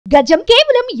గజం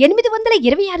కేవలం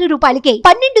 826 రూపాయలకే.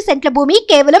 12 సెంట్ల భూమి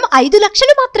కేవలం 5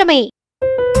 లక్షలు మాత్రమే.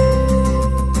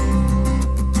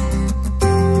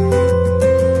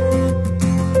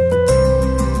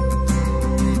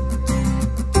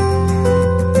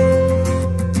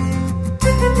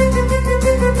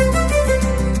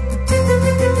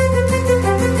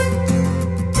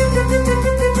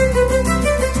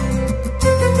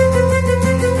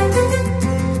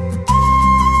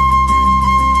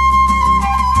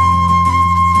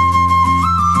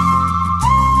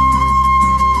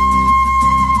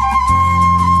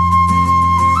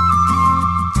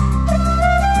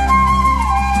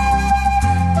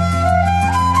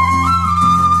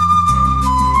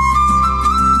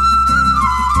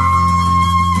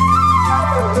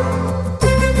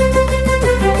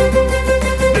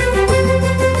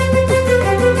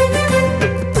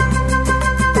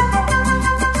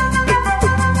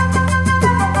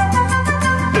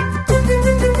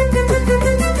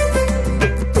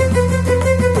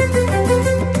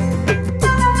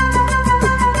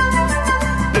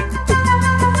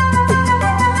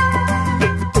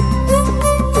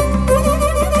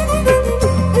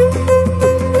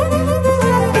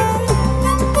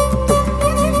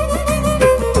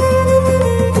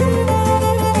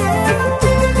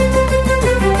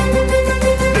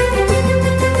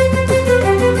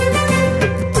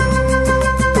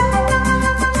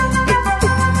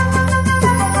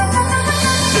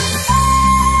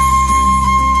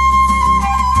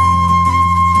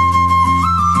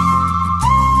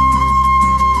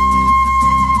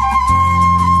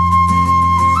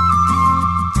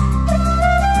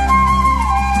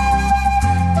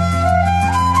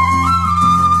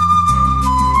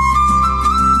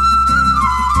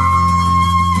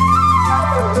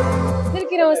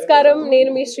 నమస్కారం, నేను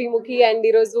మీ శ్రీముఖి అండ్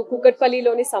ఈరోజు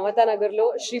కూకట్పల్లిలోని సమతానగర్లో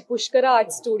శ్రీ పుష్కర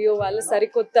ఆర్ట్ స్టూడియో వాళ్ళ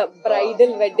సరికొత్త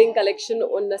బ్రైడల్ వెడ్డింగ్ కలెక్షన్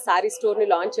ఉన్న సారీ స్టోర్ని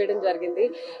లాంచ్ చేయడం జరిగింది.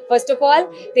 First of all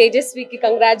తేజస్వికి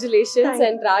congratulations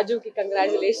and రాజుకి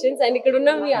కంగ్రాచులేషన్స్ అండ్ ఇక్కడ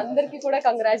ఉన్న మీ అందరికీ కూడా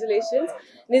కంగ్రాచులేషన్స్.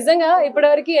 నిజంగా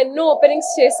ఇప్పటివరకు ఎన్నో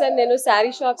ఓపెనింగ్స్ చేశాను నేను,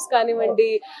 శారీ షాప్స్ కానివ్వండి,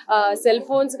 సెల్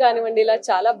ఫోన్స్ కానివ్వండి, ఇలా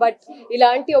చాలా. బట్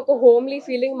ఇలాంటి ఒక హోమ్లీ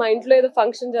ఫీలింగ్, మా ఇంట్లో ఏదో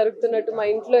ఫంక్షన్ జరుగుతున్నట్టు, మా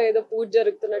ఇంట్లో ఏదో పూజ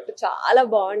జరుగుతున్నట్టు చాలా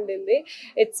బాగుండింది.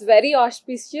 It's very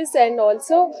auspicious and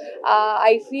also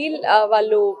I feel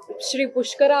వాళ్ళు శ్రీ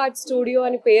పుష్కర ఆర్ట్ స్టూడియో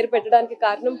అని పేరు పెట్టడానికి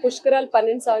కారణం పుష్కరాలు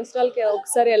 12 సంవత్సరాలకి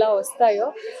ఒకసారి ఎలా వస్తాయో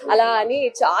అలా అని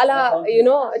చాలా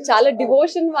చాలా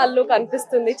డివోషన్ వాళ్ళు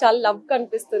కనిపిస్తుంది, చాలా లవ్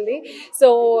కనిపిస్తుంది. So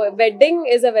wedding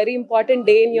is a very important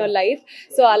day in your life.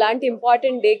 So అలాంటి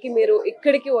ఇంపార్టెంట్ డేకి మీరు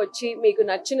ఇక్కడికి వచ్చి మీకు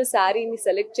నచ్చిన శారీని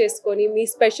సెలెక్ట్ చేసుకొని మీ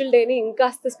స్పెషల్ డేని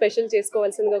ఇంకాస్త స్పెషల్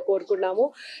చేసుకోవాల్సిందిగా కోరుకున్నాము.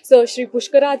 సో శ్రీ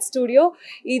పుష్కర ఆర్ట్ స్టూడియో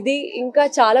ఇది ఇంకా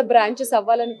చాలా బ్రాంచెస్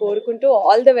అవ్వాలని కోరుకుంటూ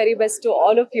all the very best to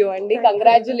all of you అండి.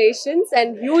 కంగ్రాచులేషన్స్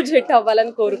అండ్ హ్యూజ్ హిట్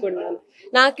అవ్వాలని కోరుకుంటున్నాను.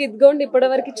 నాకు ఇదిగోండి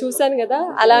ఇప్పటివరకు చూసాను కదా,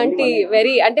 అలాంటి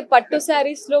వెరీ అంటే పట్టు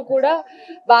శారీస్ లో కూడా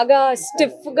బాగా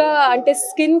స్టిఫ్ గా అంటే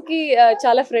స్కిన్ కి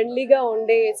చాలా ఫ్రెండ్లీగా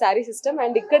ఉండే శారీ సిస్టమ్.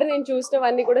 అండ్ ఇక్కడ నేను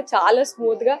చూసినవన్నీ కూడా చాలా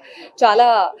స్మూత్ గా, చాలా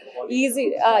ఈజీ,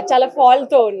 చాలా ఫాల్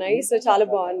తో ఉన్నాయి. సో చాలా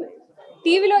బాగున్నాయి.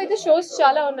 టీవీలో అయితే షోస్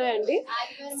చాలా ఉన్నాయండి.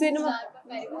 సినిమా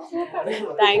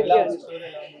థ్యాంక్ యూ అండి,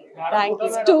 థ్యాంక్ యూ.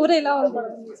 స్టోర్ ఎలా ఉంది?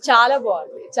 చాలా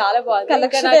బాగుంది, చాలా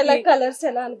బాగుంది. కలర్స్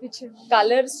ఎలా అనిపించింది?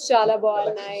 కలర్స్ చాలా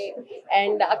బాగున్నాయి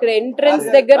అండ్ అక్కడ ఎంట్రన్స్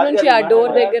దగ్గర నుంచి ఆ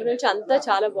డోర్ దగ్గర నుంచి అంతా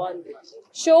చాలా బాగుంది.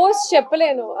 షోస్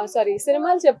చెప్పలేను, సారీ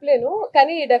సినిమాలు చెప్పలేను,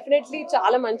 కానీ డెఫినెట్లీ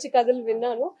చాలా మంచి కథలు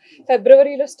విన్నాను.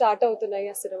 ఫిబ్రవరిలో స్టార్ట్ అవుతున్నాయి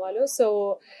ఆ సినిమాలు. సో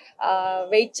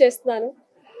వెయిట్ చేస్తున్నాను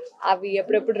అవి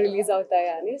ఎప్పుడెప్పుడు రిలీజ్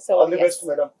అవుతాయా అని. So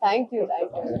thank you.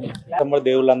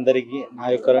 దేవుళ్ళందరికీ నా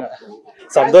యొక్క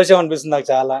సంతోషం అనిపిస్తుంది నాకు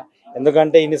చాలా.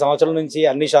 ఎందుకంటే ఇన్ని సంవత్సరాల నుంచి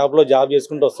అన్ని షాపులో జాబ్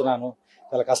చేసుకుంటూ వస్తున్నాను,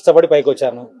 చాలా కష్టపడి పైకి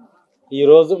వచ్చాను.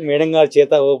 ఈరోజు మేడం గారి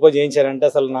చేత ఓపెన్ చేయించారంటే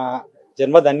అసలు నా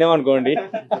జన్మ ధన్యం అనుకోండి.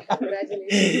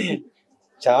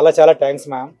 చాలా చాలా థ్యాంక్స్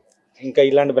మ్యామ్. ఇంకా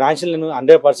ఇలాంటి బ్రాంచ్లు నేను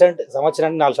 100%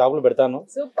 సంవత్సరానికి 4 షాపులు పెడతాను.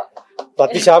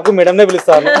 ప్రతి షాప్కు మేడంనే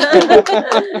పిలుస్తాను.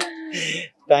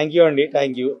 థ్యాంక్ యూ అండి,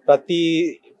 థ్యాంక్ యూ. ప్రతి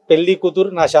పెళ్లి కూతురు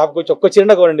నా షాప్కి వచ్చి ఒక్క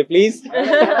చీర కోరండి ప్లీజ్.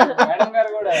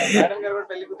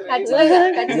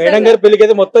 మేడం గారి పెళ్లికి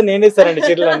అయితే మొత్తం నేనే ఇస్తానండి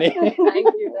చీరలన్నీ.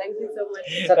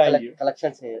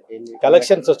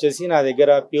 కలెక్షన్స్ వచ్చేసి నా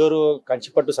దగ్గర ప్యూర్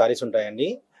కంచిపట్టు సారీస్ ఉంటాయండి.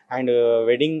 అండ్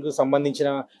వెడ్డింగ్ సంబంధించిన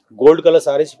గోల్డ్ కలర్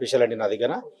సారీస్ స్పెషల్ అండి నా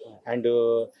దగ్గర. అండ్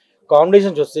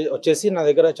కాంబినేషన్స్ వచ్చేసి నా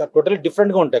దగ్గర టోటల్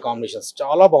డిఫరెంట్గా ఉంటాయి. కాంబినేషన్స్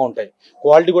చాలా బాగుంటాయి.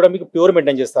 క్వాలిటీ కూడా మీకు ప్యూర్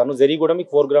మెయింటైన్ చేస్తాను. జరీ కూడా మీకు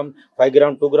 4 గ్రామ్, 5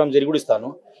 గ్రామ్, 2 గ్రామ్ జరీ కూడా ఇస్తాను.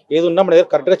 ఏది ఉన్నా మన దగ్గర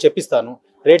కరెక్ట్గా చెప్పిస్తాను.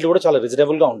 రేట్లు కూడా చాలా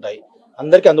రీజనబుల్గా ఉంటాయి,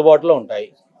 అందరికీ అందుబాటులో ఉంటాయి.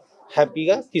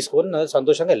 హ్యాపీగా తీసుకొని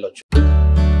సంతోషంగా వెళ్ళొచ్చు.